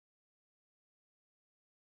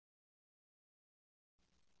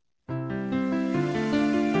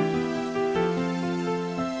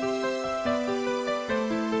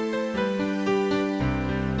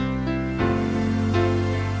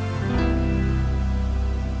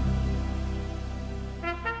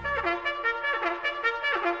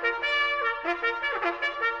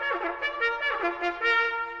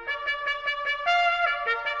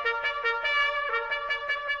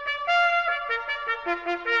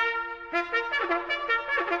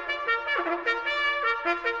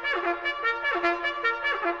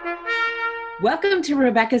Welcome to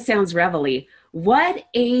Rebecca Sounds Reveille. What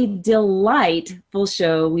a delightful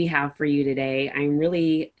show we have for you today. I'm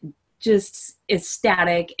really just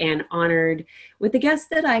ecstatic and honored with the guest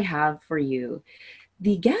that I have for you.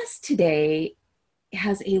 The guest today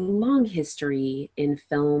has a long history in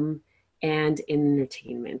film and in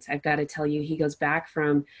entertainment. I've got to tell you, he goes back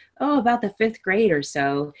from, about the fifth grade or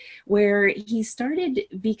so, where he started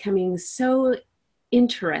becoming so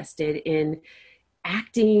interested in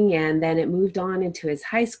acting, and then it moved on into his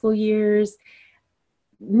high school years,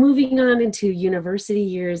 moving on into university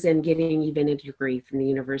years, and getting even a degree from the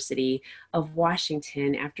University of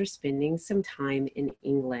Washington after spending some time in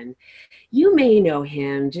England. You may know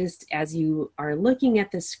him just as you are looking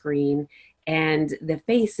at the screen, and the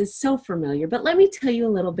face is so familiar, but let me tell you a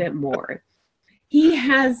little bit more. He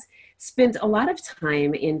has spent a lot of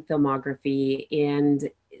time in filmography and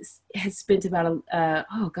has spent about,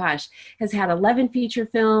 has had 11 feature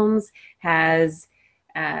films, has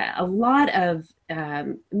a lot of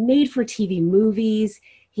made-for-TV movies.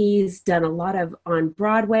 He's done a lot of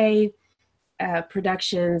on-Broadway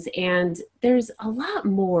productions, and there's a lot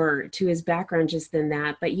more to his background just than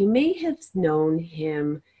that, but you may have known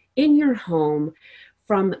him in your home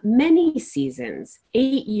from many seasons,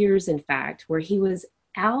 8 years in fact, where he was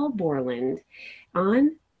Al Borland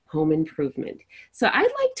on Home Improvement. So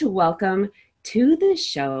I'd like to welcome to the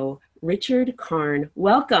show Richard Karn.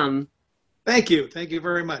 Welcome. Thank you. Thank you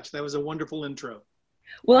very much. That was a wonderful intro.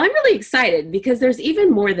 Well, I'm really excited because there's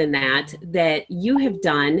even more than that you have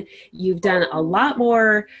done. You've done a lot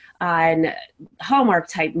more on Hallmark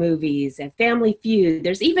type movies and Family Feud.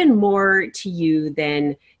 There's even more to you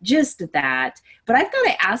than just that. But I've got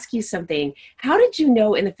to ask you something. How did you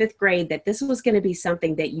know in the fifth grade that this was going to be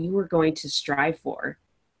something that you were going to strive for?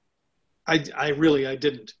 I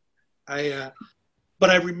didn't. But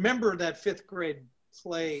I remember that fifth grade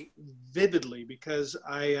play vividly because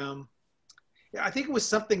I think it was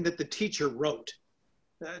something that the teacher wrote.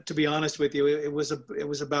 To be honest with you, it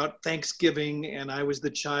was about Thanksgiving, and I was the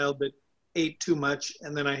child that ate too much,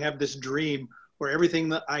 and then I have this dream where everything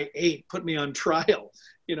that I ate put me on trial.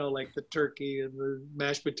 Like the turkey and the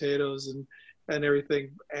mashed potatoes and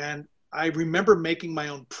everything. And I remember making my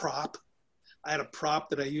own prop. I had a prop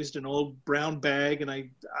that I used an old brown bag, and I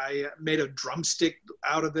made a drumstick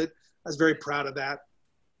out of it. I was very proud of that.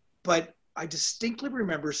 But I distinctly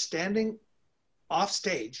remember standing off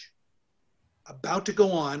stage, about to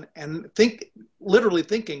go on, and literally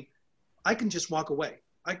thinking, I can just walk away.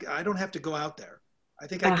 I don't have to go out there. I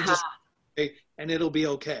think I can just, and it'll be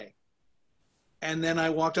okay. And then I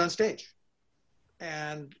walked on stage,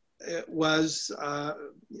 and it was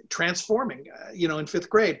transforming, in fifth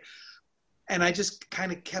grade. And I just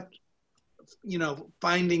kind of kept,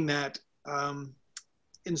 finding that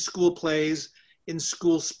in school plays, in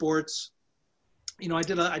school sports. I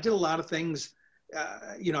did a lot of things.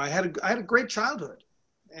 I had a great childhood,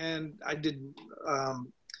 and I did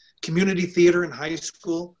community theater in high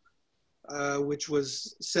school, which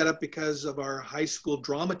was set up because of our high school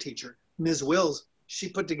drama teacher, Ms. Wills. She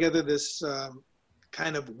put together this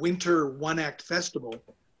kind of winter one-act festival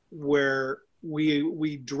where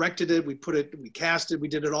we directed it, we cast it, we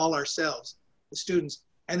did it all ourselves, the students.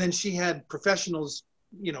 And then she had professionals,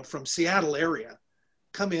 from Seattle area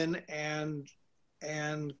come in and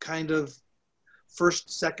kind of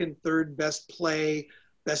first, second, third best play,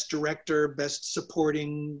 best director, best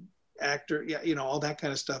supporting actor, all that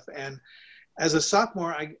kind of stuff. And as a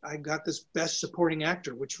sophomore, I got this best supporting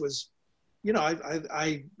actor, which was,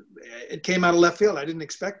 it came out of left field. I didn't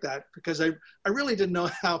expect that because I really didn't know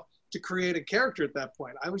how to create a character at that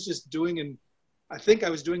point. I was just I think I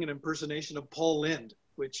was doing an impersonation of Paul Lynde,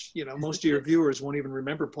 which, most of your viewers won't even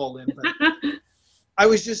remember Paul Lynde, but I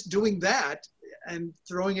was just doing that and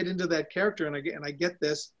throwing it into that character. And I get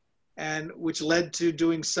this, and which led to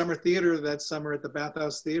doing summer theater that summer at the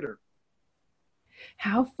Bathhouse Theater.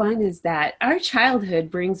 How fun is that? Our childhood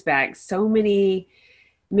brings back so many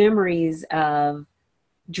memories of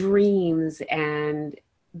dreams and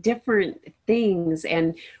different things.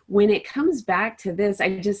 And when it comes back to this,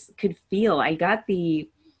 I just could feel, I got the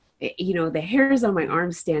hairs on my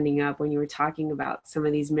arms standing up when you were talking about some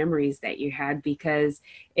of these memories that you had, because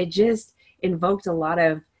it just invoked a lot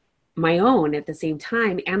of my own at the same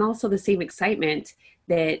time, and also the same excitement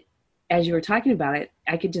that as you were talking about it,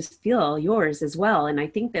 I could just feel yours as well. And I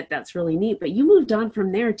think that that's really neat. But you moved on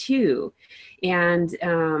from there too. And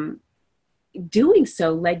doing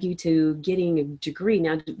so led you to getting a degree.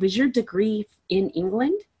 Now, was your degree in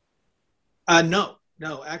England? No,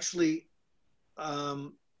 actually,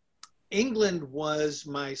 England was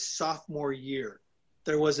my sophomore year.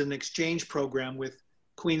 There was an exchange program with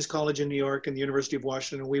Queen's College in New York and the University of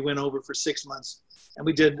Washington. And we went over for 6 months and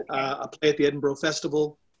we did a play at the Edinburgh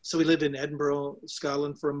Festival. So we lived in Edinburgh,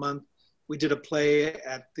 Scotland for a month. We did a play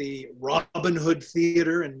at the Robin Hood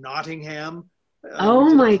Theatre in Nottingham.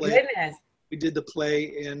 Oh my goodness. We did the play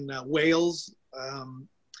in Wales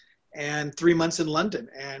and 3 months in London.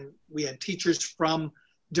 And we had teachers from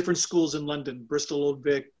different schools in London, Bristol Old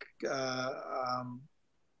Vic,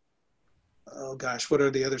 oh gosh, what are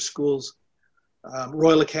the other schools?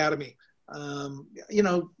 Royal Academy, you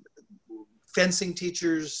know, fencing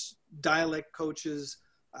teachers, dialect coaches,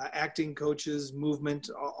 acting coaches, movement,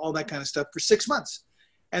 all that kind of stuff for 6 months.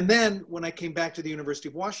 And then when I came back to the University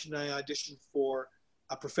of Washington, I auditioned for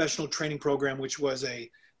a professional training program, which was a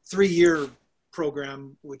 3-year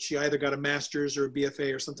program, which you either got a master's or a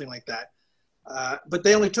BFA or something like that. But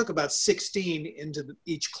they only took about 16 into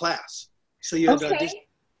each class. So you had to audition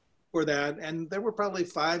for that. And there were probably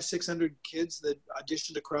 500-600 kids that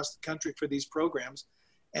auditioned across the country for these programs.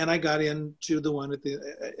 And I got into the one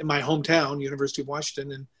in my hometown, University of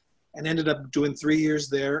Washington, and ended up doing 3 years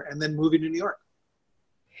there and then moving to New York.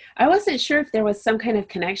 I wasn't sure if there was some kind of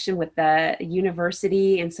connection with the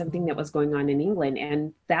university and something that was going on in England,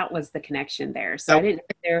 and that was the connection there. So I didn't know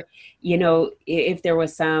if there, you know, if there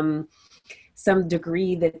was some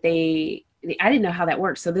degree that I didn't know how that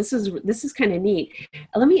worked. So this is kind of neat.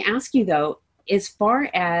 Let me ask you though, as far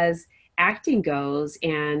as acting goes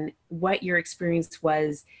and what your experience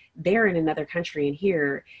was there in another country and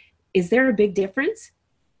here, is there a big difference?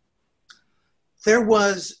 There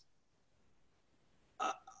was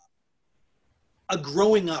a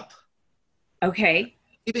growing up. Okay.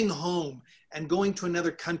 Leaving home and going to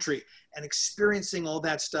another country and experiencing all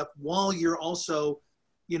that stuff while you're also,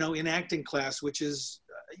 you know, in acting class, which is,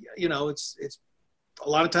 you know, it's a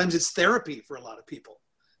lot of times it's therapy for a lot of people.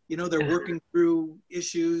 You know, they're working through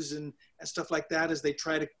issues and stuff like that as they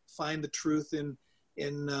try to find the truth in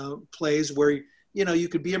plays where, you know, you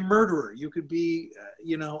could be a murderer, you could be,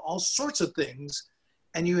 you know, all sorts of things,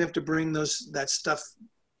 and you have to bring that stuff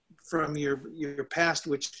from your past,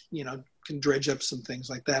 which, you know, can dredge up some things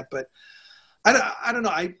like that. But I don't know.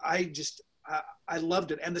 I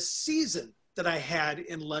loved it. And the season that I had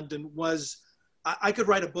in London was, I could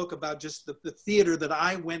write a book about just the theater that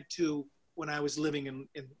I went to when I was living in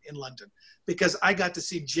London, because I got to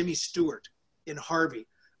see Jimmy Stewart in Harvey.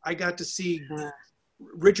 I got to see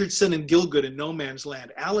Richardson and Gielgud in No Man's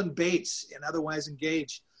Land, Alan Bates in Otherwise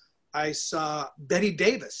Engaged. I saw Betty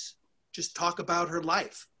Davis just talk about her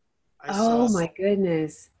life. My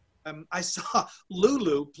goodness. I saw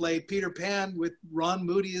Lulu play Peter Pan with Ron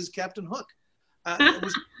Moody as Captain Hook. It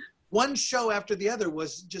was one show after the other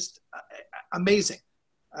was just amazing.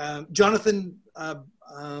 Jonathan,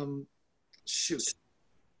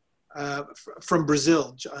 from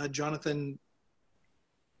Brazil, Jonathan,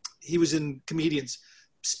 he was in Comedians,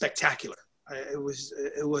 spectacular. It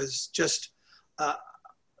was just,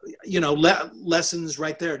 you know, lessons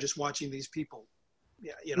right there, just watching these people.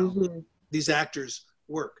 Yeah, you know, these actors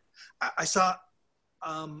work. I saw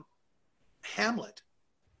Hamlet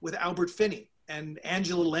with Albert Finney, and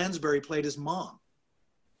Angela Lansbury played his mom.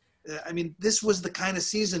 I mean, this was the kind of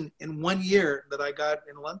season in 1 year that I got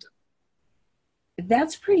in London.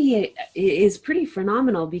 That's pretty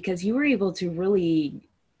phenomenal, because you were able to really,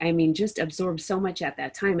 I mean, just absorb so much at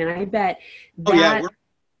that time. And I bet that...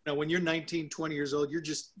 when you're 19, 20 years old,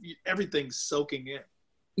 everything's soaking in.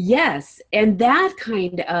 Yes. And that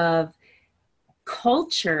kind of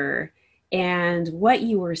culture and what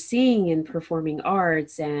you were seeing in performing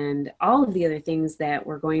arts and all of the other things that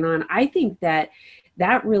were going on, I think that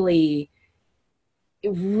really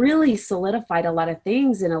solidified a lot of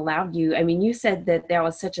things and allowed you, I mean, you said that there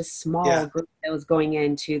was such a small group that was going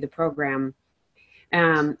into the program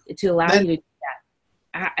to allow you to do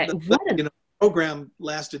that. The program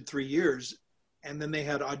lasted 3 years, and then they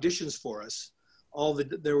had auditions for us.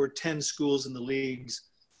 There were 10 schools in the leagues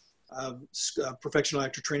of professional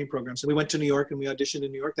actor training programs. And we went to New York and we auditioned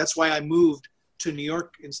in New York. That's why I moved to New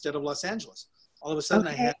York instead of Los Angeles. All of a sudden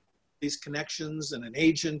I had these connections and an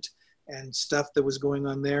agent and stuff that was going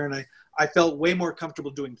on there. And I felt way more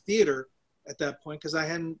comfortable doing theater at that point, because I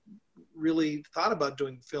hadn't really thought about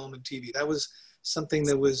doing film and TV. That was something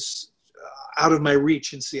that was out of my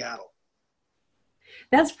reach in Seattle.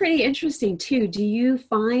 That's pretty interesting too. Do you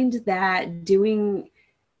find that do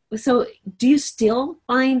you still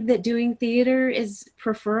find that doing theater is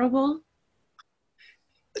preferable?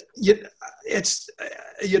 It's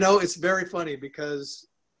very funny, because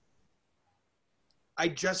I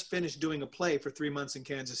just finished doing a play for 3 months in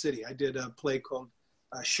Kansas City. I did a play called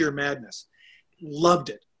Sheer Madness. Loved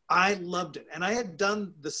it. I loved it. And I had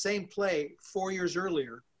done the same play 4 years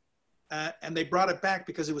earlier, and they brought it back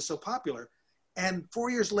because it was so popular. And 4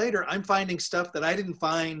 years later, I'm finding stuff that I didn't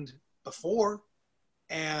find before.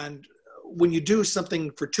 And when you do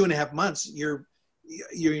something for 2.5 months, you're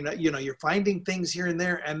finding things here and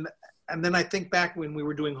there. And then I think back when we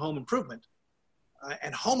were doing Home Improvement,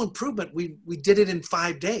 and Home Improvement, we did it in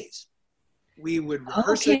 5 days. We would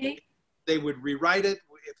rehearse it. They would rewrite it.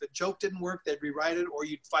 If a joke didn't work, they'd rewrite it, or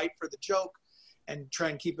you'd fight for the joke and try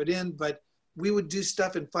and keep it in. But we would do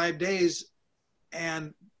stuff in 5 days,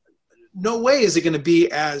 and no way is it going to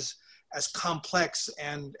be as complex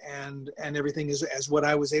and everything as what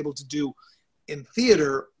I was able to do in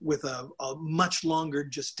theater with a much longer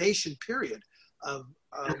gestation period of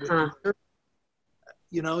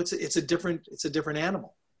it's a different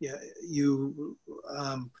animal. Yeah,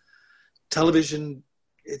 television,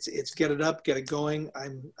 it's get it up, get it going.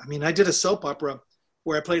 I did a soap opera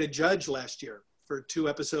where I played a judge last year for 2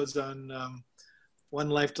 episodes on One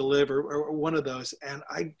Life to Live or one of those, and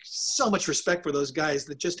I so much respect for those guys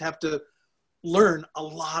that just have to learn a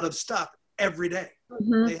lot of stuff every day.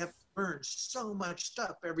 Mm-hmm. They have to learn so much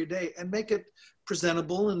stuff every day and make it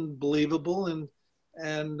presentable and believable, and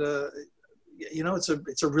it's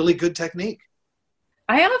a really good technique.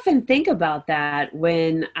 I often think about that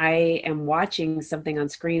when I am watching something on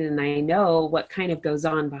screen and I know what kind of goes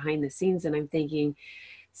on behind the scenes, and I'm thinking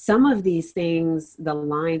some of these things, the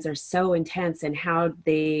lines are so intense, and how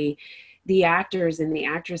the actors and the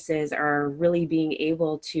actresses are really being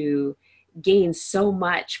able to gain so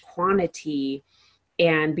much quantity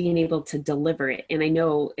and being able to deliver it. And I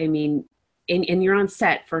know, and you're on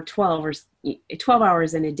set for 12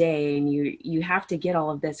 hours in a day, and you have to get all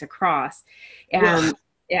of this across. And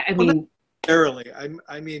well,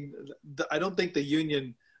 I don't think the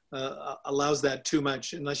union allows that too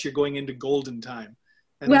much unless you're going into golden time.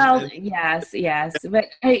 Yes, but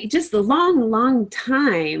just the long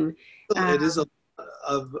time. It is of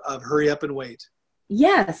hurry up and wait.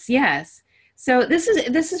 Yes. So this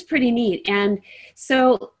is pretty neat. And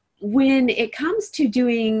so when it comes to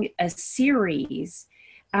doing a series,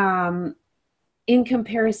 in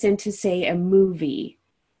comparison to, say, a movie,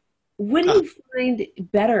 what do you find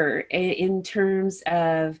better in terms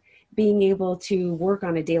of being able to work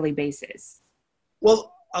on a daily basis?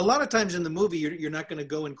 Well, a lot of times in the movie, you're not going to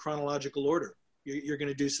go in chronological order. You're going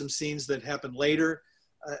to do some scenes that happen later,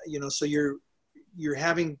 so you're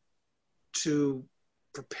having to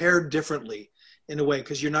prepare differently in a way,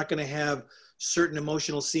 because you're not going to have certain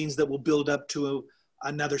emotional scenes that will build up to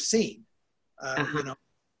another scene.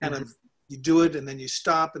 You do it and then you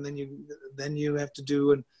stop, and then you have to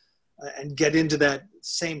do and get into that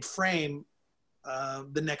same frame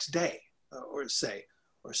the next day or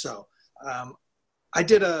so. I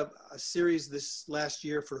did a series this last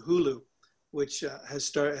year for Hulu, which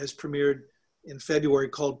has premiered in February,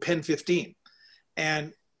 called Pen 15,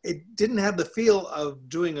 and it didn't have the feel of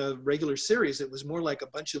doing a regular series. It was more like a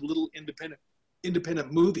bunch of little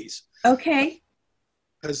independent movies. Okay.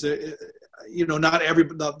 Because not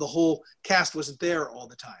the whole cast wasn't there all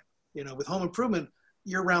the time. With Home Improvement,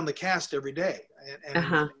 you're around the cast every day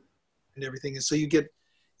and everything, and so you get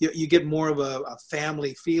more of a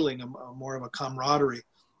family feeling, more of a camaraderie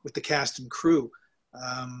with the cast and crew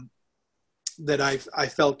that I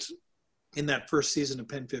felt in that first season of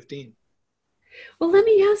Pen 15. Well, let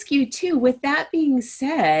me ask you too, with that being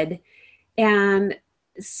said, and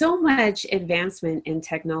so much advancement in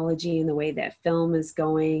technology and the way that film is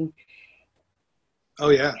going. Oh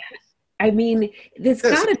yeah. This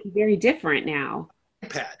got to be very different now.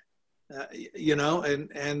 iPad,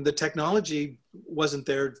 and the technology wasn't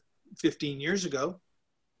there 15 years ago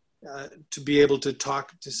to be able to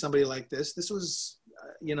talk to somebody like this. This was,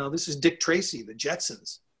 this is Dick Tracy, the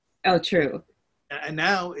Jetsons. Oh, true. And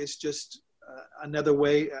now it's just another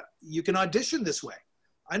way. You can audition this way.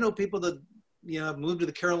 I know people that have moved to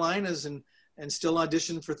the Carolinas and still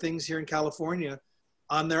audition for things here in California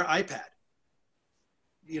on their iPad.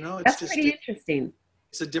 That's pretty interesting.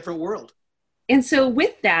 It's a different world. And so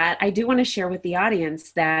with that, I do want to share with the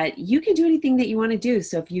audience that you can do anything that you want to do.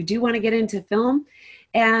 So if you do want to get into film,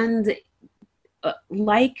 and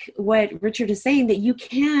like what Richard is saying, that you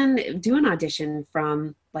can do an audition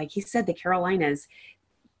from, like he said, the Carolinas.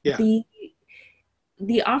 Yeah.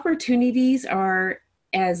 The opportunities are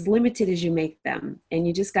as limited as you make them, and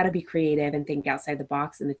you just got to be creative and think outside the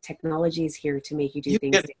box, and the technology is here to make you do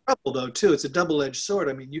things. You get in trouble though too. It's a double-edged sword.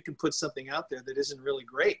 You can put something out there that isn't really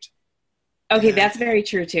great. Okay, and that's very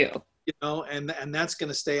true too. And that's going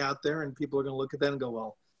to stay out there, and people are going to look at that and go,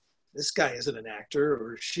 well, this guy isn't an actor,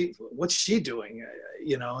 or what's she doing?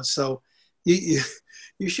 So you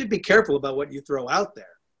should be careful about what you throw out there,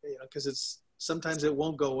 because sometimes it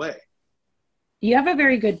won't go away. You have a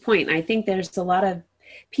very good point. I think there's a lot of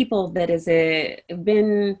people that has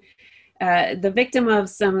been the victim of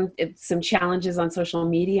some challenges on social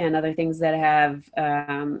media and other things that have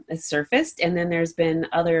surfaced. And then there's been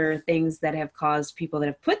other things that have caused people that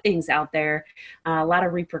have put things out there, a lot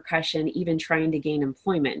of repercussion, even trying to gain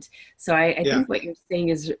employment. So I think what you're saying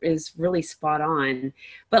is really spot on.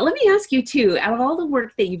 But let me ask you too, out of all the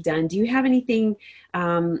work that you've done, do you have anything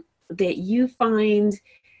that you find,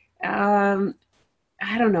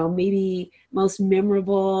 I don't know, maybe most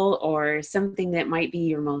memorable, or something that might be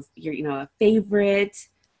your a favorite?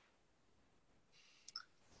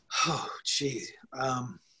 Oh, gee.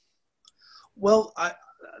 Well,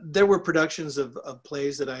 there were productions of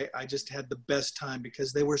plays that I just had the best time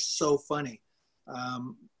because they were so funny.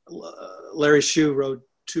 Larry Shue wrote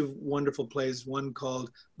two wonderful plays, one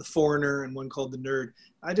called The Foreigner and one called The Nerd.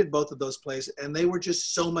 I did both of those plays, and they were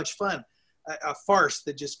just so much fun. A farce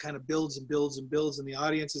that just kind of builds and builds and builds, and the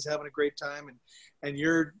audience is having a great time, and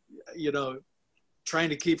you're trying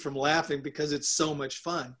to keep from laughing because it's so much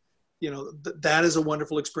fun. That is a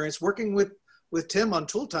wonderful experience. Working with Tim on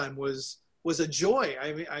Tool Time was a joy.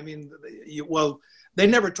 They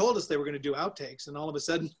never told us they were going to do outtakes, and all of a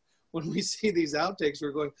sudden when we see these outtakes,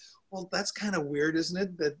 we're going, well, that's kind of weird, isn't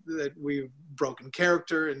it, that we've broken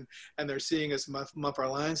character and they're seeing us muff our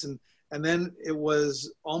lines, and then it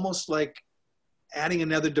was almost like adding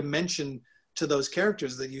another dimension to those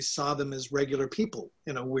characters, that you saw them as regular people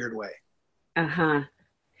in a weird way. Uh-huh.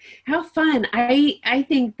 How fun. I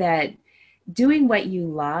think that doing what you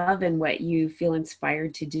love and what you feel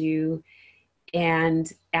inspired to do,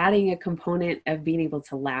 and adding a component of being able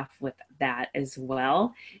to laugh with that as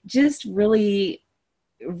well, just really,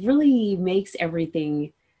 really makes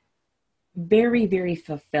everything very, very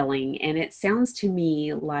fulfilling. And it sounds to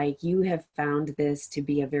me like you have found this to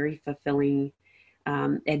be a very fulfilling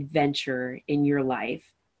adventure in your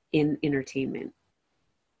life in entertainment.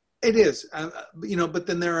 It is, but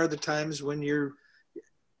then there are the times when you're,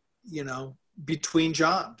 between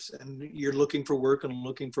jobs and you're looking for work,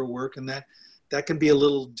 and that can be a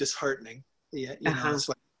little disheartening. It's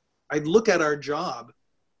like, I look at our job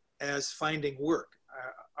as finding work.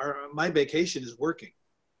 My vacation is working,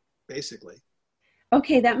 basically.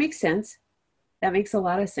 Okay, that makes sense. That makes a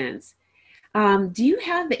lot of sense. Do you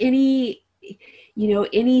have anything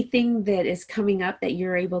that is coming up that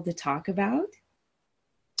you're able to talk about?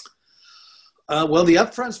 Well, the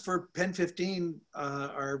upfronts for Pen 15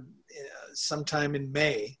 are sometime in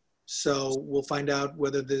May. So we'll find out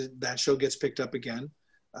whether that show gets picked up again,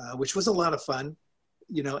 which was a lot of fun.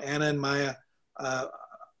 Anna and Maya,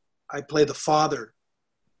 I play the father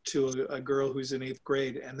to a girl who's in 8th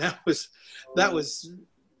grade. And that was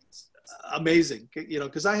amazing,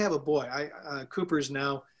 because I have a boy. Cooper's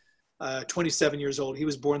now 27 years old. He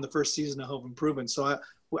was born the first season of Home Improvement. So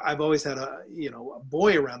I've always had a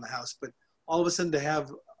boy around the house, but all of a sudden to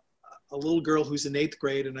have a little girl who's in 8th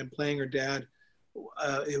grade and I'm playing her dad,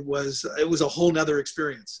 it was a whole nother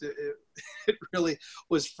experience. It really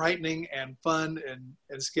was frightening and fun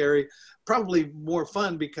and scary. Probably more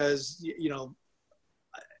fun because,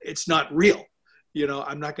 it's not real.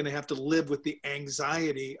 I'm not going to have to live with the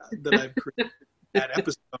anxiety that I've created that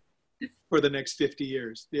episode for the next 50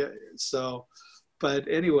 years. Yeah. So, but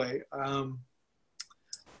anyway,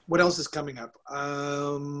 what else is coming up?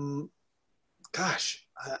 I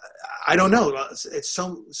don't know. It's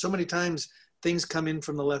so many times things come in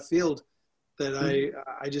from the left field that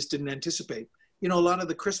I just didn't anticipate. A lot of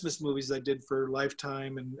the Christmas movies I did for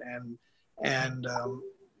Lifetime and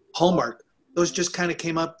Hallmark, those just kind of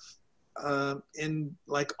came up in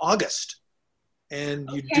like August, and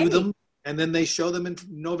you do them, and then they show them in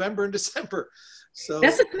November and December. So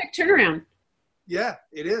that's a quick turnaround. Yeah,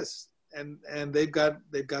 it is, and they've got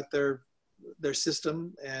their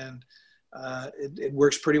system, and it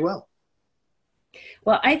works pretty well.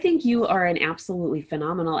 Well, I think you are an absolutely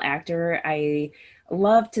phenomenal actor. I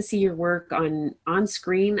love to see your work on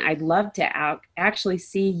screen. I'd love to actually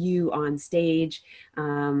see you on stage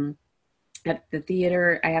at the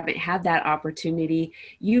theater. I haven't had that opportunity.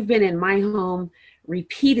 You've been in my home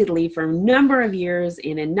repeatedly for a number of years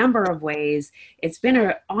in a number of ways. It's been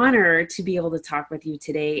an honor to be able to talk with you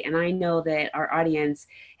today. And I know that our audience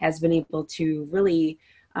has been able to really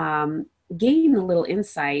gain a little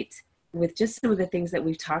insight with just some of the things that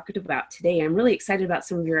we've talked about today. I'm really excited about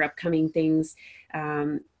some of your upcoming things.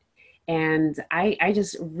 And I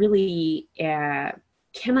just really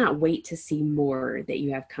cannot wait to see more that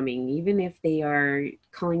you have coming, even if they are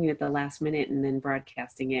calling you at the last minute and then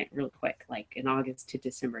broadcasting it real quick, like an August to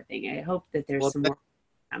December thing. I hope that there's Well, some more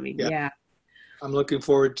coming. yeah, Yeah. I'm looking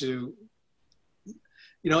forward to,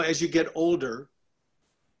 as you get older,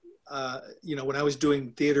 when I was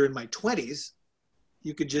doing theater in my 20s,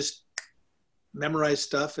 you could just memorize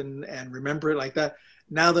stuff and remember it like that.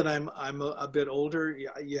 Now that I'm a bit older,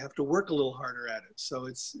 you have to work a little harder at it. So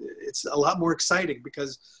it's a lot more exciting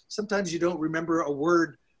because sometimes you don't remember a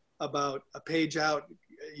word about a page out.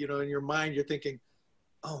 In your mind, you're thinking,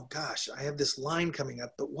 "Oh gosh, I have this line coming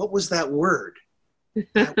up, but what was that word?"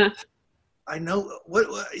 I know what,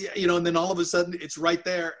 and then all of a sudden it's right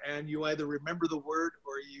there, and you either remember the word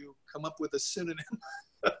or you come up with a synonym.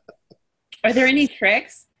 Are there any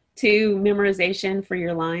tricks to memorization for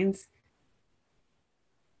your lines?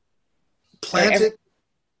 Plant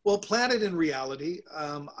it in reality.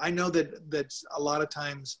 I know that a lot of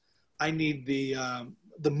times I need the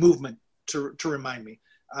movement to remind me.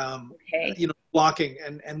 Okay. Blocking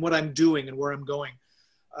and what I'm doing and where I'm going.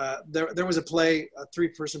 There was a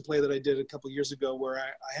 3-person play that I did a couple of years ago where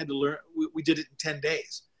I had to learn. We did it in 10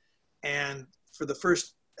 days, and for the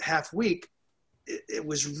first half week, it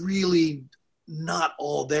was really not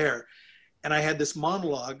all there. And I had this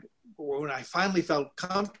monologue. When I finally felt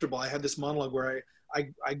comfortable, I had this monologue where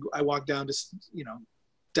I walked down to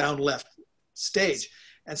down left stage,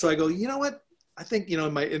 and so I go, you know what? I think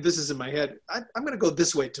this is in my head. I'm going to go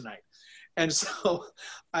this way tonight. And so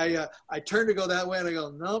I turn to go that way, and I go,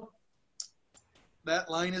 nope, that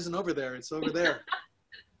line isn't over there. It's over there.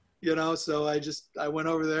 So I went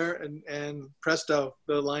over there, and presto,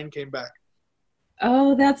 the line came back.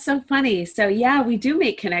 Oh, that's so funny. So yeah, we do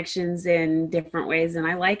make connections in different ways. And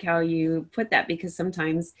I like how you put that because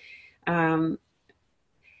sometimes, I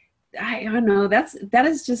don't know, that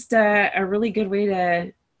is just a really good way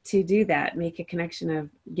to do that. Make a connection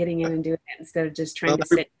of getting in and doing it instead of just trying to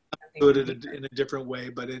sit. Do it in a different way,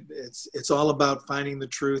 but it's all about finding the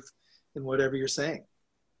truth in whatever you're saying.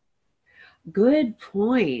 Good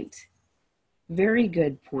point. Very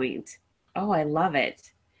good point. Oh, I love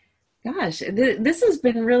it. Gosh, this has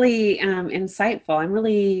been really insightful. I'm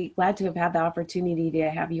really glad to have had the opportunity to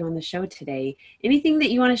have you on the show today. Anything that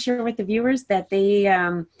you want to share with the viewers that they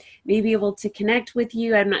may be able to connect with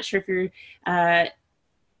you? I'm not sure if you're a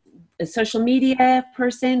social media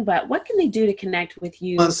person, but what can they do to connect with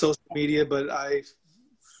you? On social media, but I'm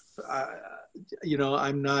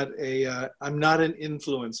not an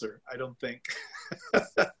influencer, I don't think.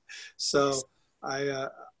 So I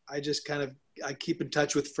just kind of, I keep in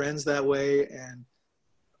touch with friends that way, and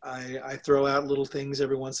I throw out little things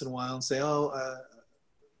every once in a while and say, I'm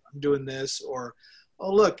doing this, or,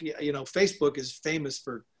 oh, look, Facebook is famous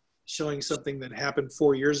for showing something that happened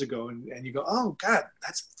 4 years ago, and you go, oh God,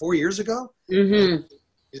 that's 4 years ago? Mm-hmm.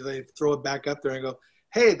 They throw it back up there and go,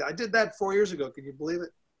 hey, I did that 4 years ago. Can you believe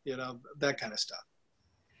it? That kind of stuff.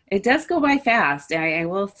 It does go by fast. I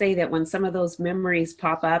will say that when some of those memories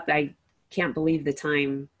pop up, I can't believe the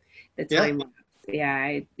time.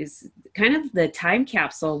 Yeah, it's kind of the time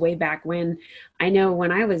capsule way back when. I know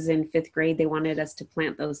when I was in 5th grade, they wanted us to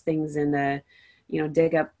plant those things in the,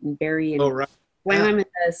 dig up and bury and plant them in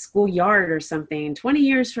the schoolyard or something. 20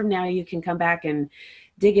 years from now, you can come back and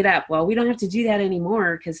dig it up. Well, we don't have to do that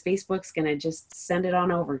anymore because Facebook's going to just send it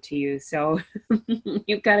on over to you. So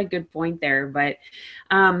you've got a good point there. But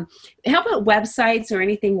how about websites or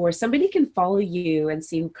anything where somebody can follow you and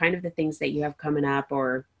see kind of the things that you have coming up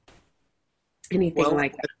or anything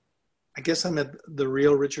like that? I guess I'm at The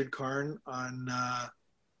Real Richard Karn on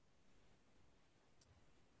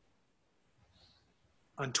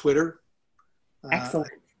Twitter.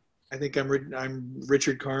 Excellent. I think I'm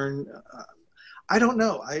Richard Karn. I don't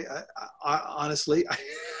know. I honestly,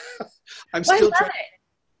 I'm still trying to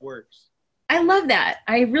works. I love that.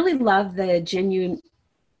 I really love the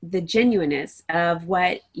genuineness of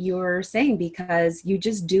what you're saying because you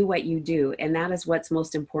just do what you do, and that is what's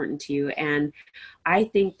most important to you. And I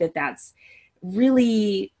think that that's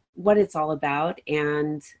really what it's all about.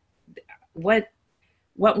 And what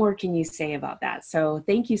more can you say about that? So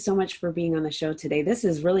thank you so much for being on the show today. This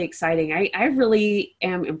is really exciting. I really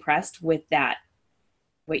am impressed with that.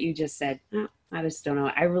 What you just said. I just don't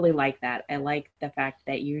know. I really like that. I like the fact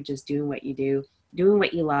that you're just doing what you do, doing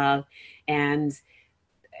what you love. And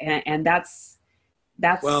that's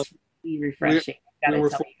really refreshing. We're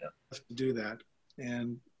fortunate to do that.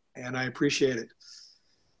 And I appreciate it.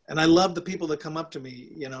 And I love the people that come up to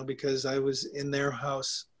me, because I was in their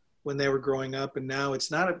house when they were growing up, and now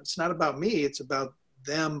it's not about me. It's about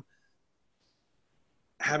them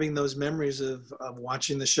having those memories of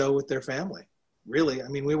watching the show with their family. really. I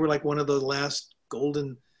mean, we were like one of the last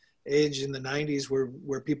golden age in the 90s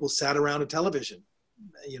where people sat around a television,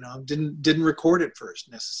 didn't record it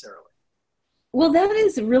first necessarily. Well, that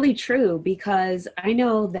is really true, because I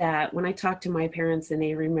know that when I talk to my parents and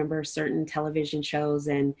they remember certain television shows,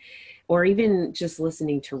 or even just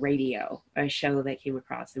listening to radio, a show that came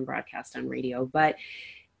across and broadcast on radio. But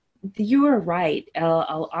you are right.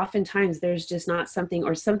 Oftentimes there's just not something,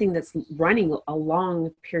 or something that's running a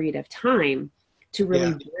long period of time to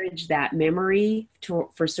really bridge that memory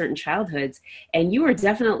for certain childhoods. And you are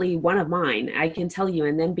definitely one of mine, I can tell you.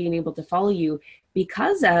 And then being able to follow you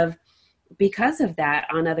because of that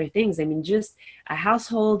on other things. I mean, just a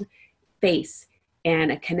household face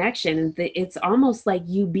and a connection. It's almost like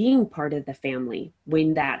you being part of the family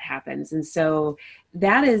when that happens. And so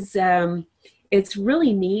that is, it's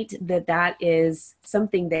really neat that is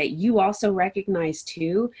something that you also recognize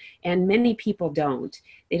too. And many people don't.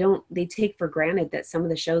 They take for granted that some of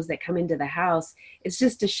the shows that come into the house, it's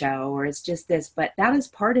just a show or it's just this, but that is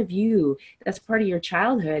part of you. That's part of your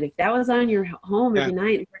childhood. If that was on your home every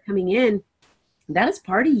night and you're coming in, that is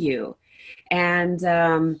part of you. And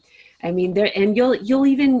I mean, and you'll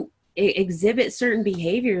even exhibit certain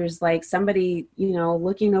behaviors, like somebody,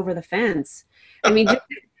 looking over the fence. I mean,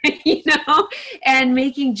 and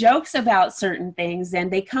making jokes about certain things, and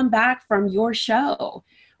they come back from your show,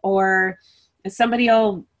 or somebody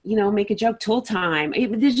will, make a joke tool time.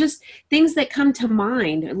 There's just things that come to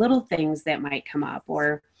mind, little things that might come up,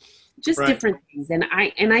 or just different things. And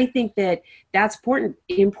I think that that's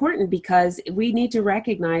important because we need to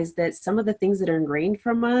recognize that some of the things that are ingrained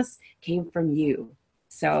from us came from you.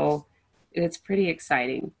 So it's pretty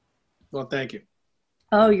exciting. Well, thank you.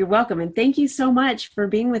 Oh, you're welcome. And thank you so much for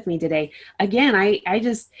being with me today. Again,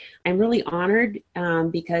 I'm really honored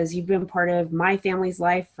because you've been part of my family's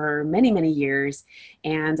life for many, many years.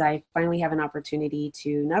 And I finally have an opportunity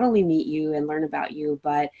to not only meet you and learn about you,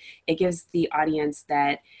 but it gives the audience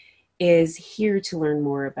that is here to learn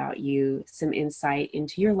more about you some insight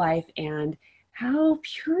into your life and how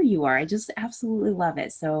pure you are. I just absolutely love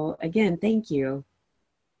it. So again, thank you.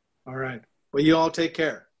 All right. Well, you all take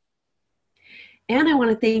care. And I want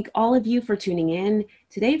to thank all of you for tuning in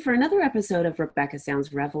today for another episode of Rebecca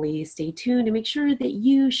Sounds Reveille. Stay tuned and make sure that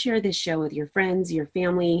you share this show with your friends, your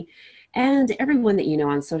family, and everyone that you know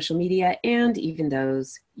on social media, and even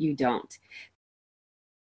those you don't.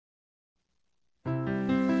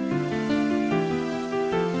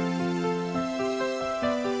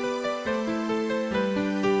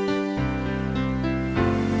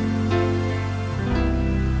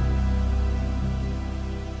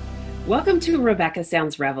 Welcome to Rebecca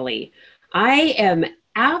Sounds Reveille. I am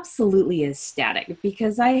absolutely ecstatic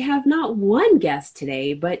because I have not one guest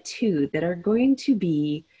today, but two that are going to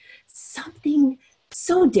be something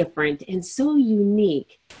so different and so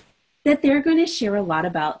unique that they're going to share a lot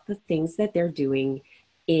about the things that they're doing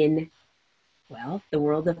in, the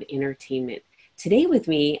world of entertainment. Today with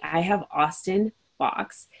me, I have Austin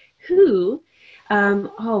Foxx, who,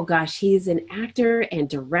 he's an actor and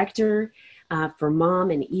director for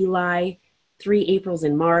Mom and Eli, 3 Aprils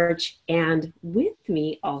in March. And with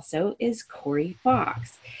me also is Corey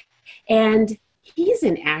Foxx. And he's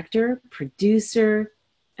an actor, producer.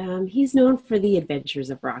 He's known for The Adventures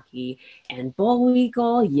of Rocky and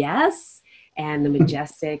Bullweagle, yes, and The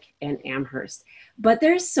Majestic and Amherst. But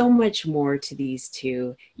there's so much more to these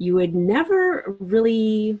two. You would never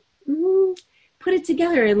really put it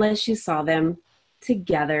together unless you saw them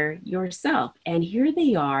together yourself. And here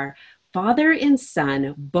they are, father and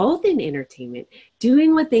son, both in entertainment,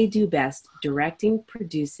 doing what they do best, directing,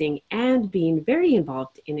 producing, and being very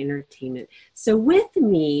involved in entertainment. So with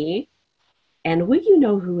me, and would you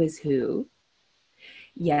know who is who?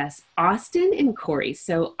 Yes, Austin and Corey.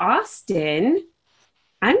 So Austin,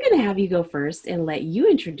 I'm going to have you go first and let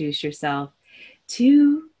you introduce yourself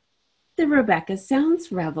to the Rebecca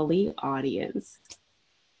Sounds Reveille audience.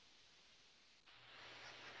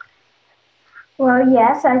 Well,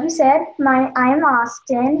 yes, as you said, I am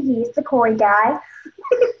Austin. He's the Corey guy.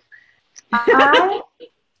 I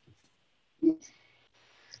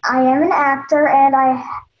am an actor, and I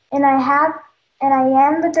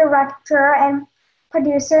am the director and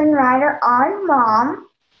producer and writer on Mom.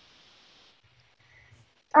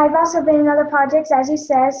 I've also been in other projects, as you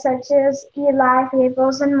said, such as Eli, 3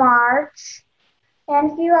 Aprils in March,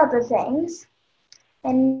 and a few other things.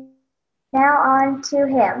 And now on to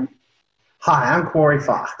him. Hi, I'm Corey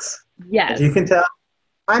Foxx. Yes. As you can tell,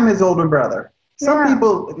 I'm his older brother. Some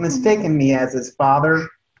people mistaken me as his father.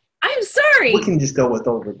 I'm sorry. We can just go with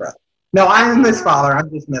older brother. No, I am his father. I'm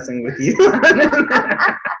just messing with you. Well,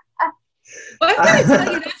 I'm going to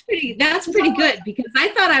tell you, that's That's pretty good, because I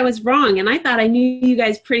thought I was wrong, and I thought I knew you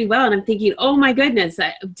guys pretty well, and I'm thinking, oh my goodness,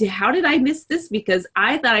 how did I miss this? Because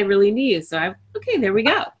I thought I really knew you. So okay, there we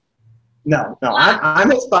go. No,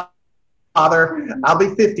 I'm his father. I'll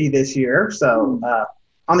be 50 this year, so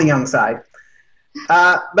on the young side.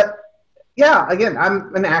 But yeah, again,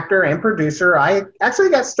 I'm an actor and producer. I actually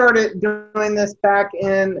got started doing this back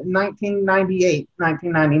in 1998,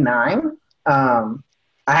 1999.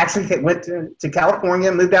 I actually went to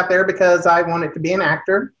California, moved out there because I wanted to be an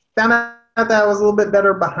actor. Found out that I was a little bit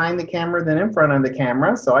better behind the camera than in front of the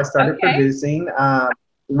camera, so I started producing.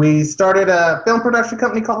 We started a film production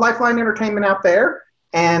company called Lifeline Entertainment out there,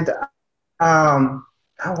 and oh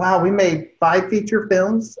wow, we made 5 feature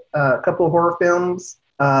films, a couple of horror films,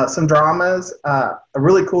 some dramas, a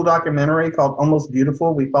really cool documentary called Almost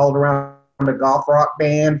Beautiful. We followed around a golf rock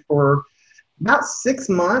band for about 6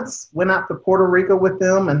 months, went out to Puerto Rico with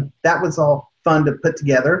them, and that was all fun to put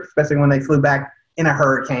together, especially when they flew back in a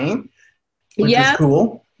hurricane, which is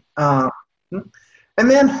cool. And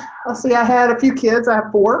then, let's see, I had a few kids. I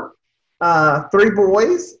have 4, 3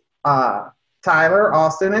 boys, Tyler,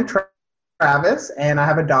 Austin, and Travis, and I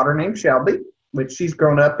have a daughter named Shelby, which she's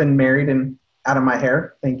grown up and married and out of my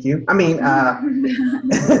hair. Thank you. I mean,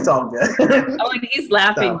 it's all good. Oh, and he's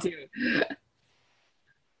laughing too.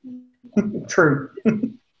 True.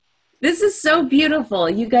 This is so beautiful.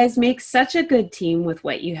 You guys make such a good team with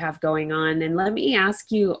what you have going on. And let me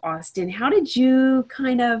ask you, Austin, how did you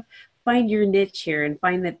kind of find your niche here and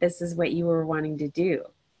find that this is what you were wanting to do?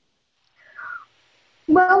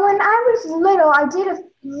 Well, when I was little, I did a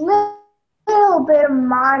little bit of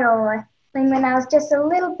modeling when I was just a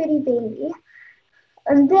little bitty baby.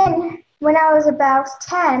 And then when I was about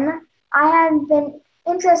 10, I had been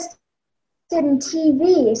interested in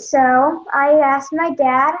TV, so I asked my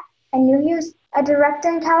dad. I knew he was a director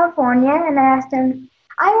in California, and I asked him,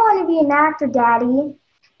 I want to be an actor, Daddy.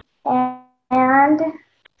 And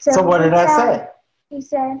so what did I say? He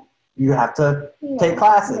said, you have to take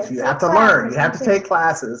classes. You have to learn. You have to take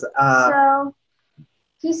classes. So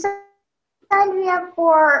he signed me up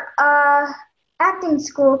for acting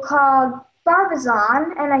school called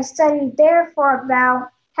Barbizon, and I studied there for about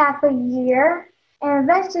half a year. And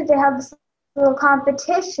eventually they held this little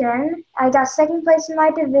competition. I got second place in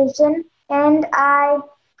my division, and I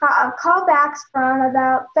got callbacks from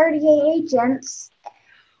about 38 agents.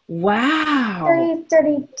 Wow.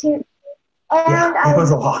 32. And it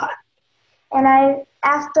was a lot. And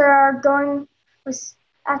after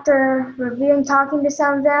reviewing, talking to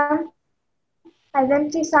some of them, I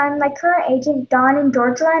eventually signed my current agent, Don and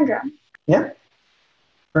George Landrum. Yeah,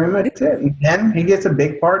 pretty much it. And then he gets a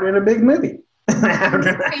big part in a big movie.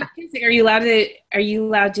 Are you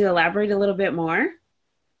allowed to elaborate a little bit more?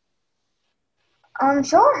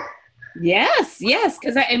 Sure. Yes,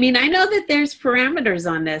 because I mean, I know that there's parameters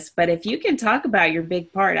on this, but if you can talk about your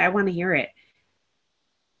big part, I want to hear it.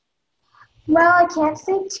 Well, I can't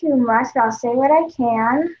say too much, but I'll say what I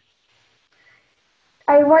can.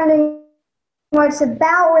 I'm wondering what it's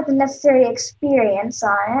about with the necessary experience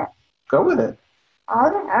on it. Go with it. All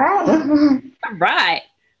right. All right.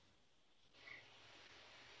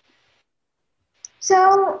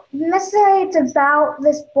 So, necessarily, it's about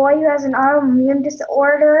this boy who has an autoimmune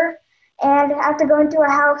disorder, and after going to a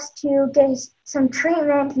house to get some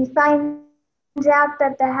treatment, he finds out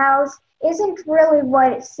that the house isn't really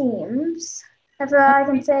what it seems. That's what I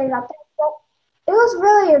can say about that. But it was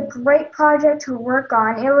really a great project to work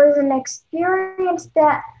on. It was an experience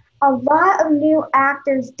that a lot of new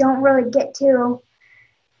actors don't really get to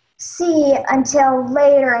see until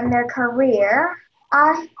later in their career.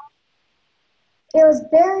 It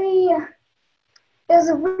was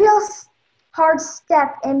a real hard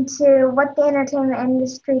step into what the entertainment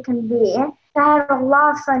industry can be. I had a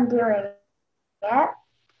lot of fun doing it.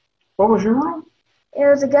 What was your role? It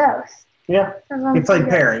was a ghost. Yeah, he played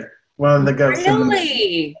Perry, one of the ghosts.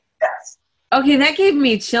 Really? Yes. Okay, that gave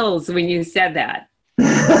me chills when you said that.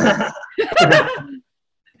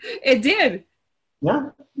 It did. Yeah.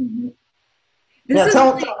 Mm-hmm.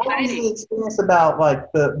 Tell me the experience about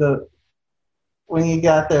like the when you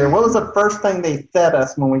got there. What was the first thing they fed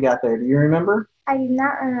us when we got there? Do you remember? I do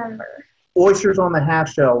not remember. Oysters on the half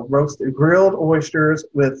shell, roasted, grilled oysters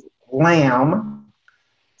with lamb.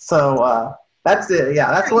 So that's it.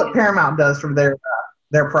 Yeah, that's what Paramount does for their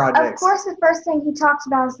projects. Of course, the first thing he talks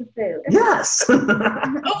about is the food. Yes.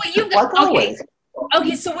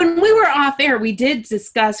 Okay, so when we were off air, we did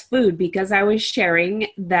discuss food because I was sharing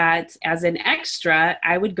that as an extra,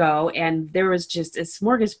 I would go and there was just a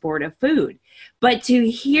smorgasbord of food. But to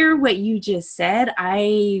hear what you just said,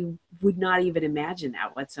 I would not even imagine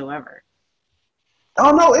that whatsoever.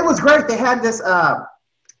 Oh no, it was great. They had this a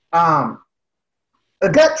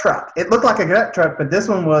gut truck. It looked like a gut truck, but this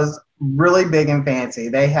one was really big and fancy.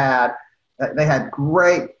 They had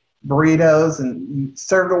great burritos and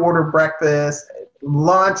served to order breakfast,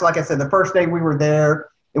 lunch. Like I said, the first day we were there,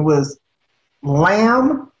 it was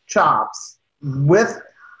lamb chops with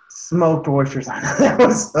smoked oysters on it. That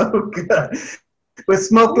was so good. With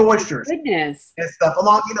smoked oysters Goodness. and stuff,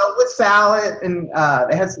 along, with salad, and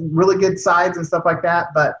they had some really good sides and stuff like that.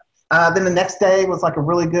 But then the next day was like a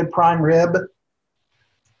really good prime rib.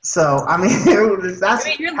 So I mean, that's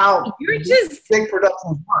how you're just big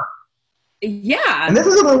productions work. Yeah. And this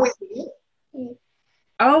is a week.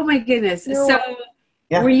 Oh my goodness. So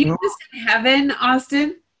were you just in heaven,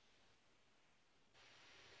 Austin?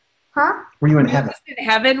 Huh? Were you in Were you heaven? just in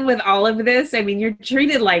heaven with all of this? I mean, you're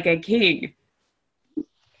treated like a king.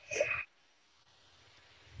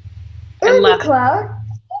 I love it.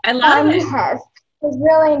 I love it. Yes. It was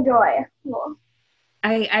really enjoyable.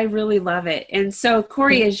 I really love it. And so,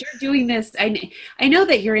 Corey, as you're doing this, I know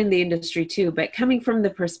that you're in the industry too, but coming from the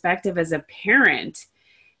perspective as a parent,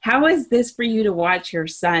 how is this for you to watch your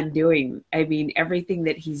son doing, everything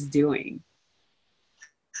that he's doing?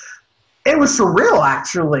 It was surreal,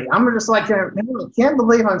 actually. I'm just like, I can't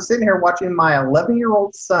believe I'm sitting here watching my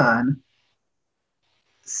 11-year-old son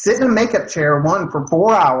sit in a makeup chair, for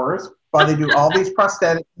 4 hours, while they do all these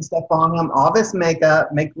prosthetics and stuff on him, all this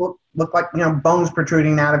makeup, make look like, bones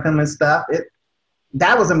protruding out of him and stuff.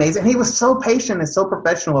 That was amazing. He was so patient and so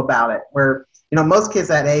professional about it, where, most kids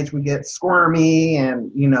that age would get squirmy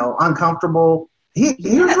and, uncomfortable. He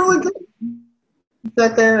was really good. He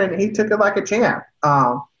sat there and he took it like a champ.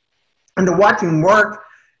 And to watch him work,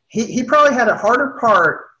 he probably had a harder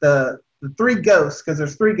part, the three ghosts, because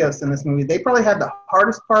there's three ghosts in this movie. They probably had the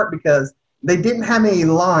hardest part because they didn't have any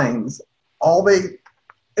lines.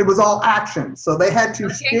 It was all action. So they had to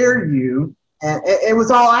scare you, and it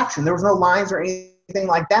was all action. There was no lines or anything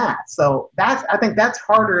like that. So I think that's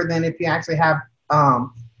harder than if you actually have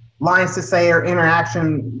lines to say or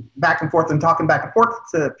interaction back and forth and talking back and forth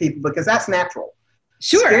to people, because that's natural.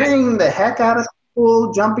 Sure. Scaring the heck out of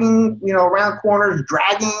people, jumping, around corners,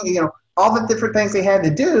 dragging, all the different things they had to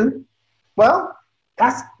do. Well,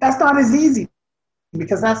 that's not as easy,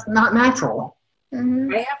 because that's not natural.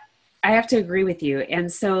 Mm-hmm. I have to agree with you.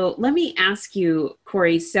 And so let me ask you,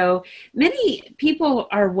 Corey, so many people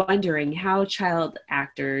are wondering how child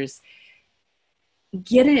actors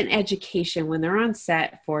get an education when they're on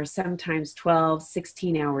set for sometimes 12,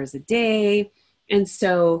 16 hours a day. And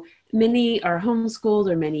so many are homeschooled,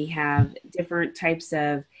 or many have different types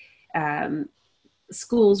of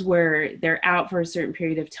schools where they're out for a certain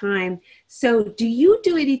period of time. So do you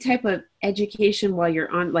do any type of education while you're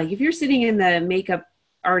on, like if you're sitting in the makeup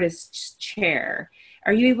artist's chair,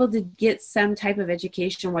 are you able to get some type of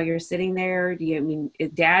education while you're sitting there?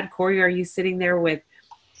 Dad, Corey, are you sitting there with,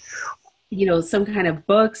 some kind of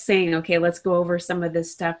book saying, okay, let's go over some of this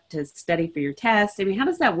stuff to study for your test? How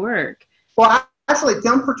does that work? Well, actually,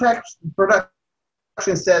 film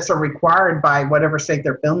production sets are required by whatever state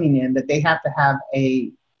they're filming in, that they have to have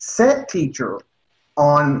a set teacher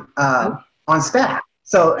on staff.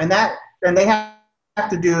 So, and they have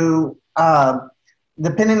to do,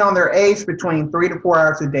 depending on their age, between 3 to 4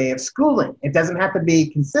 hours a day of schooling. It doesn't have to be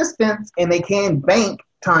consistent, and they can bank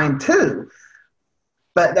time too.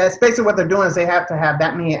 But that's basically what they're doing, is they have to have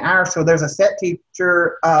that many hours. So there's a set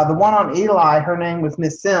teacher. The one on Eli, her name was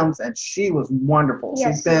Miss Sims, and she was wonderful.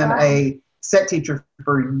 Yes, she's been a set teacher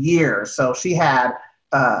for years. So she had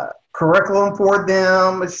curriculum for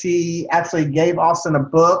them. She actually gave Austin a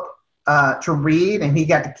book to read, and he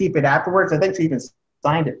got to keep it afterwards. I think she even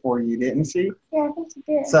signed it for you, didn't she? Yeah, I think she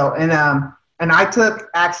did. So, and I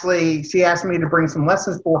she asked me to bring some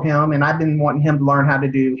lessons for him, and I've been wanting him to learn how to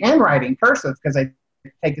do handwriting, cursive, because I've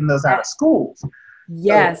taken those out of schools.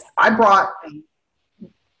 Yes. So I brought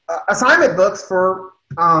assignment books for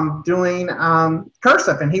doing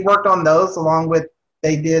cursive, and he worked on those along with,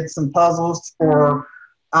 they did some puzzles for,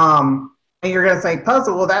 and you're going to say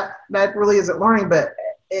puzzle, well, that really isn't learning, but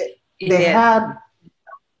they had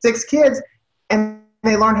 6 kids, and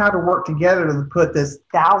they learned how to work together to put this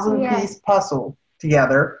 1,000-piece puzzle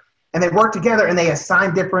together, and they worked together, and they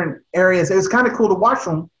assigned different areas. It was kind of cool to watch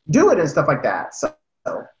them do it and stuff like that. So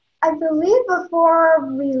I believe before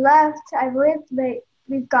we left,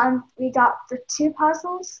 we got the 2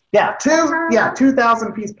 puzzles. Yeah,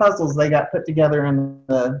 2,000-piece puzzles they got put together in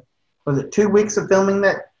was it 2 weeks of filming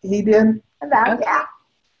that he did?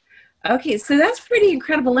 Okay, so that's pretty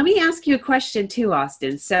incredible. Let me ask you a question too,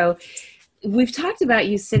 Austin. So we've talked about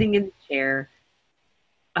you sitting in the chair,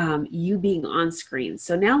 you being on screen.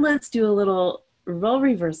 So now let's do a little role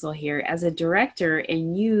reversal here as a director,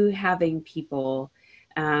 and you having people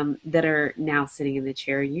that are now sitting in the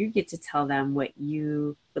chair. You get to tell them what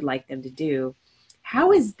you would like them to do.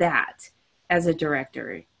 How is that as a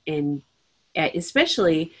director, and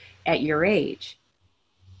especially at your age?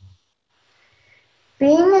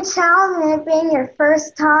 Being a child and it being your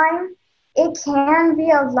first time, it can be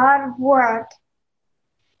a lot of work.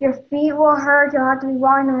 Your feet will hurt, you'll have to be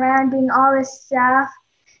walking around doing all this stuff,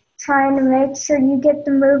 trying to make sure you get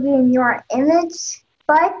the movie in your image.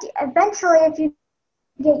 But eventually, if you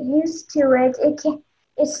get used to it,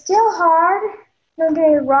 it's still hard, don't get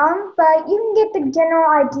me wrong, but you can get the general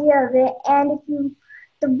idea of it. And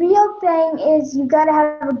the real thing is you got to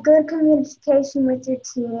have a good communication with your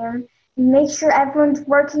team. Make sure everyone's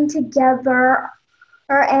working together,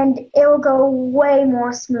 and it will go way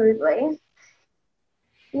more smoothly.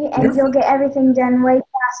 And you'll get everything done way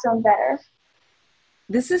faster and better.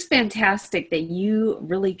 This is fantastic that you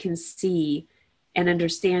really can see and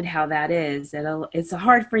understand how that is. It's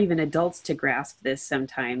hard for even adults to grasp this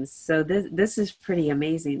sometimes. So this is pretty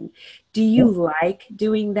amazing. Do you like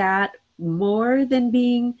doing that more than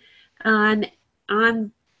being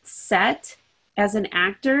on set as an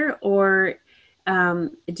actor, or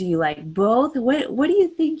do you like both? What do you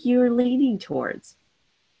think you're leaning towards?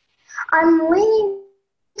 I'm leaning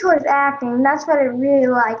towards acting. That's what I really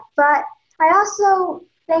like. But I also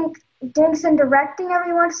think doing some directing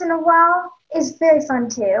every once in a while is very fun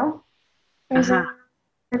too. It's a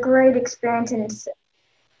great experience. And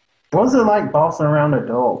what was it like bossing around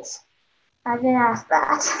adults? I didn't ask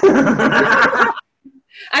that.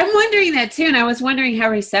 I'm wondering that too, and I was wondering how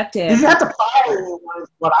receptive. Did you have to fire anyone is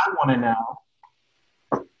what I want to know.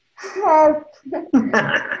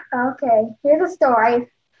 Okay, here's the story.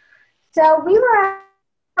 So we were at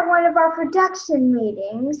one of our production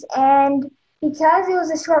meetings, and because it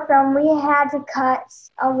was a short film, we had to cut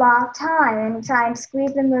a lot of time and try and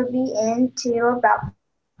squeeze the movie into about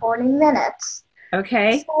 40 minutes.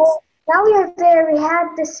 Okay. So while we were there, we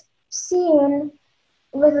had this scene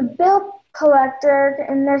with a bill collector,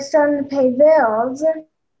 and they're starting to pay bills.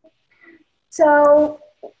 So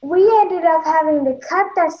we ended up having to cut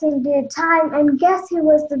that scene due to time, and guess who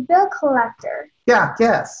was the bill collector? Yeah,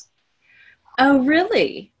 guess. Oh,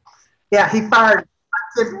 really? Yeah, he fired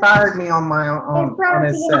me on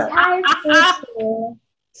his set.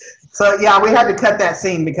 So yeah, we had to cut that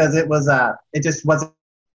scene because it just wasn't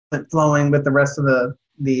flowing with the rest of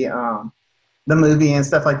the movie and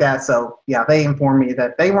stuff like that. So yeah, they informed me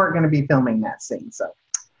that they weren't going to be filming that scene. So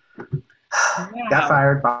got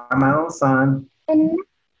fired by my own son. And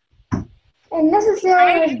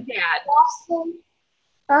necessarily Boston.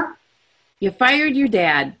 Huh? You fired your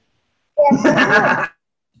dad. Yes.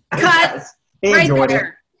 Cut. He right enjoyed there.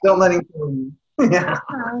 it. Don't let him kill you. Yeah.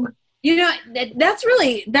 You know, that's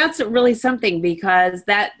really something, because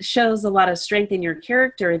that shows a lot of strength in your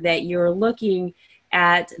character, that you're looking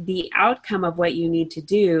at the outcome of what you need to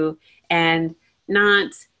do and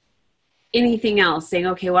not anything else, saying,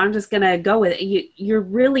 okay, well, I'm just going to go with it. You're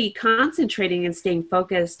really concentrating and staying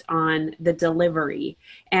focused on the delivery.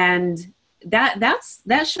 And that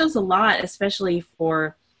shows a lot, especially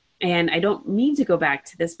for, and I don't mean to go back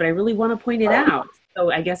to this, but I really want to point it out. So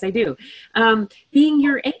I guess I do. Being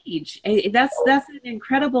your age, that's an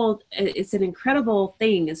incredible, it's an incredible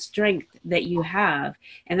thing, a strength that you have.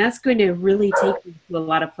 And that's going to really take you to a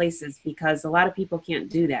lot of places, because a lot of people can't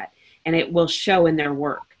do that, and it will show in their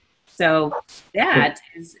work. So that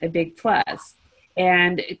is a big plus.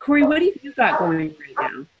 And Corey, what have you got going right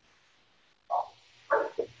now?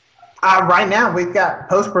 Right now, we've got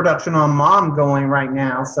post-production on Mom going right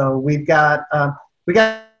now. So we got a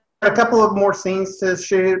couple of more scenes to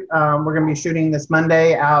shoot. We're going to be shooting this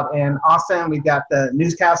Monday out in Austin. We've got the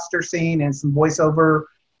newscaster scene and some voiceover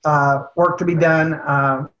work to be done,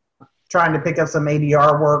 trying to pick up some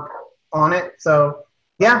ADR work on it. So,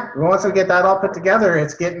 yeah, once we get that all put together,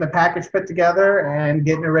 it's getting the package put together and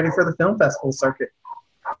getting it ready for the film festival circuit.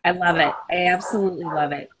 I love it. I absolutely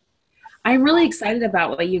love it. I'm really excited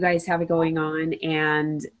about what you guys have going on,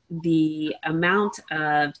 and the amount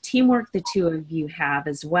of teamwork the two of you have,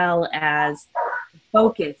 as well as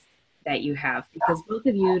focus that you have, because both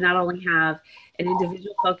of you not only have an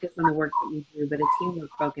individual focus on the work that you do, but a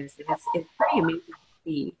teamwork focus. And it's pretty amazing to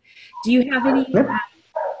see. Do you have anything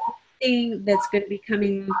that's going to be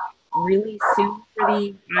coming really soon for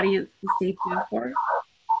the audience to stay tuned for?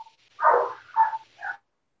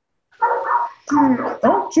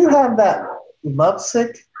 Don't you have that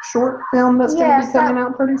Lovesick short film that's going to be coming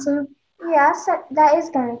out pretty soon? Yes, that is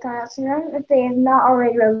going to come out soon, if they have not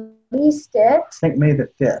already released it. I think May the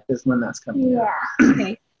 5th is when that's coming out. Yeah.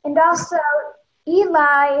 Okay. And also,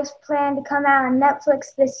 Eli is planned to come out on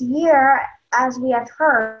Netflix this year, as we have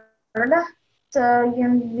heard. So you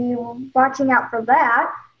can be watching out for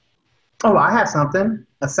that. Oh, I have something.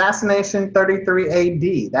 Assassination 33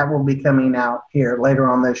 AD. That will be coming out here later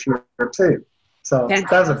on this year, too. So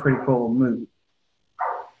that's a pretty cool movie.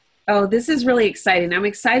 Oh, this is really exciting. I'm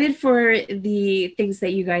excited for the things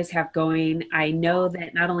that you guys have going. I know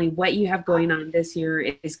that not only what you have going on this year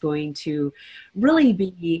is going to really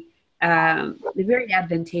be very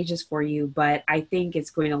advantageous for you, but I think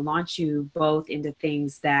it's going to launch you both into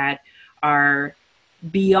things that are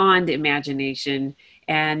beyond imagination.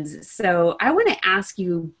 And so I want to ask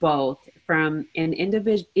you both from an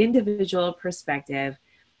individual perspective.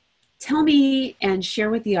 Tell me and share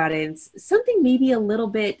with the audience something maybe a little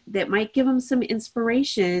bit that might give them some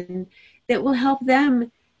inspiration that will help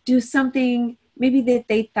them do something maybe that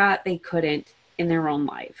they thought they couldn't in their own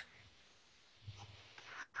life.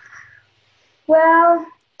 Well,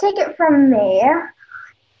 take it from me.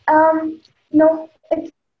 No,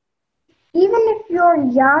 even if you're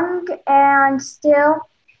young and still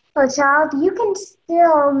a child, you can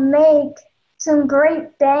still make some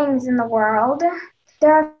great things in the world.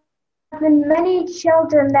 There have been many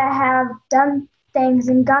children that have done things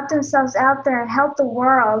and got themselves out there and helped the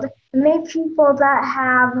world, and made people that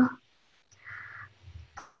have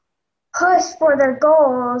pushed for their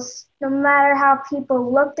goals, no matter how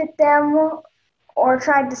people looked at them or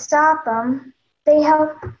tried to stop them.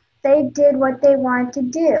 They did what they wanted to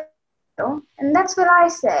do. And that's what I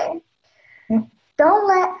say. Don't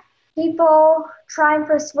let people try and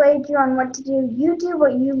persuade you on what to do. You do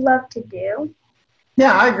what you love to do.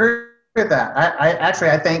 Yeah, I agree with that.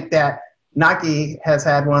 I think that Nike has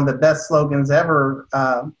had one of the best slogans ever,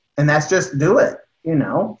 and that's just do it.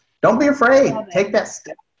 Don't be afraid. Take that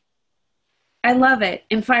step. I love it.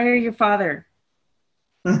 And fire your father.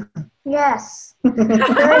 Yes. No,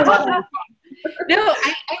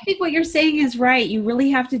 I think what you're saying is right. You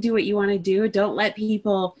really have to do what you want to do. Don't let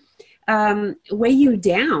people weigh you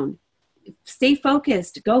down. Stay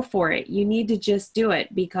focused. Go for it. You need to just do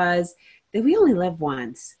it because we only live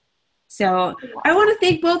once. So I want to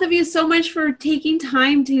thank both of you so much for taking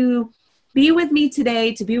time to be with me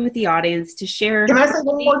today, to be with the audience, to share. Can I say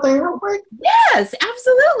one more thing real quick? Yes,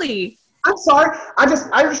 absolutely. I'm sorry. I just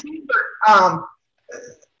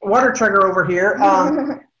water trigger over here.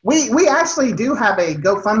 We actually do have a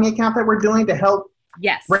GoFundMe account that we're doing to help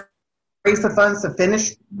raise the funds to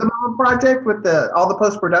finish the Mom project with all the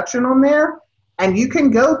post-production on there. And you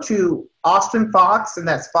can go to Austin Foxx, and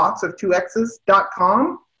that's Foxx of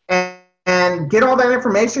 2X's.com, and get all that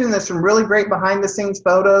information. And there's some really great behind-the-scenes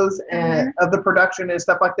photos and of the production and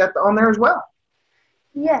stuff like that on there as well.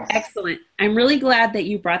 Yes. Excellent. I'm really glad that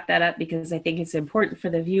you brought that up because I think it's important for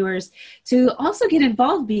the viewers to also get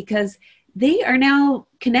involved because they are now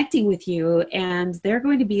connecting with you and they're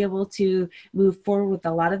going to be able to move forward with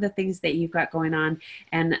a lot of the things that you've got going on.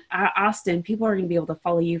 And Austin, people are going to be able to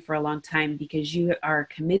follow you for a long time because you are a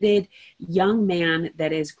committed young man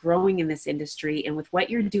that is growing in this industry. And with what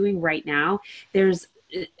you're doing right now, there's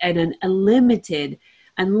an unlimited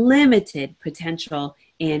potential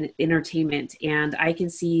in entertainment. And I can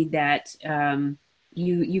see that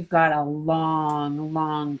you've got a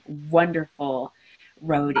long, wonderful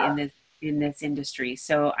road in this industry.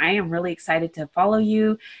 So I am really excited to follow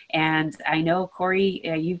you. And I know, Corey,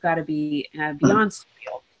 you've got to be beyond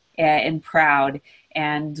surreal and proud.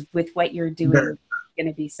 And with what you're doing, it's going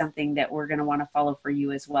to be something that we're going to want to follow for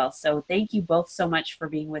you as well. So thank you both so much for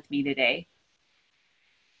being with me today.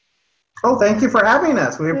 Oh, thank you for having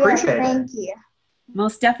us. We appreciate it. Thank you.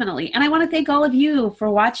 Most definitely. And I want to thank all of you for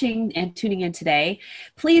watching and tuning in today.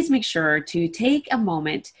 Please make sure to take a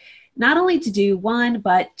moment not only to do one,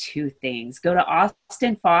 but two things. Go to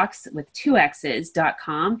austinfox with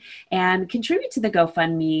 2x's.com and contribute to the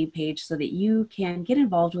GoFundMe page so that you can get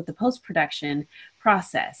involved with the post-production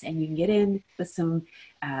process and you can get in with some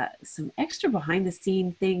extra behind the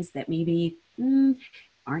scene things that maybe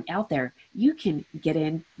aren't out there. You can get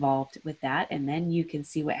involved with that and then you can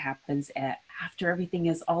see what happens after everything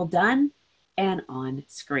is all done and on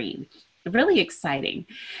screen. Really exciting.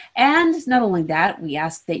 And not only that, we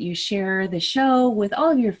ask that you share the show with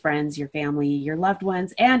all of your friends, your family, your loved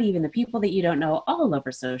ones, and even the people that you don't know all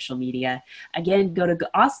over social media. Again, go to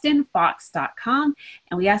austinfox.com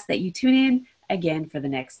and we ask that you tune in again for the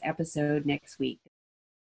next episode next week.